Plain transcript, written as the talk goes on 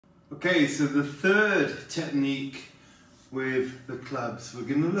Okay, so the third technique with the clubs, we're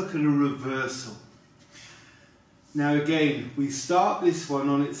going to look at a reversal. Now again, we start this one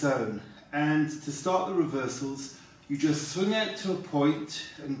on its own, and to start the reversals, you just swing out to a point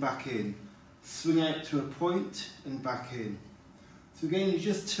and back in. Swing out to a point and back in. So again, you're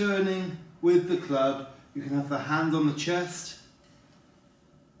just turning with the club. You can have the hand on the chest.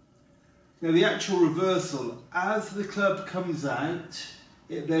 Now the actual reversal, as the club comes out,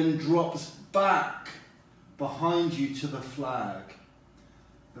 it then drops back behind you to the flag.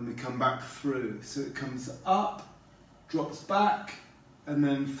 Then we come back through. So it comes up, drops back, and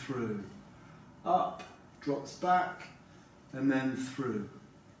then through. Up, drops back, and then through.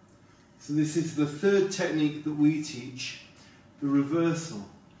 So this is the third technique that we teach, the reversal.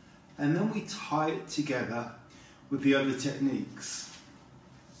 And then we tie it together with the other techniques.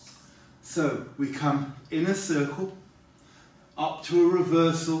 So we come in a circle, up to a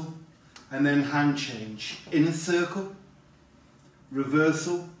reversal, and then hand change. In a circle,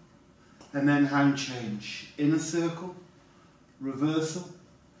 reversal, and then hand change. In a circle, reversal,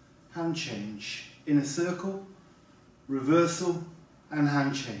 hand change. In a circle, reversal, and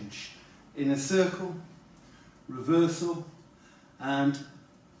hand change. In a circle, reversal, and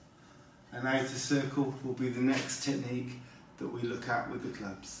an outer circle will be the next technique that we look at with the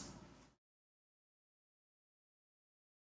clubs.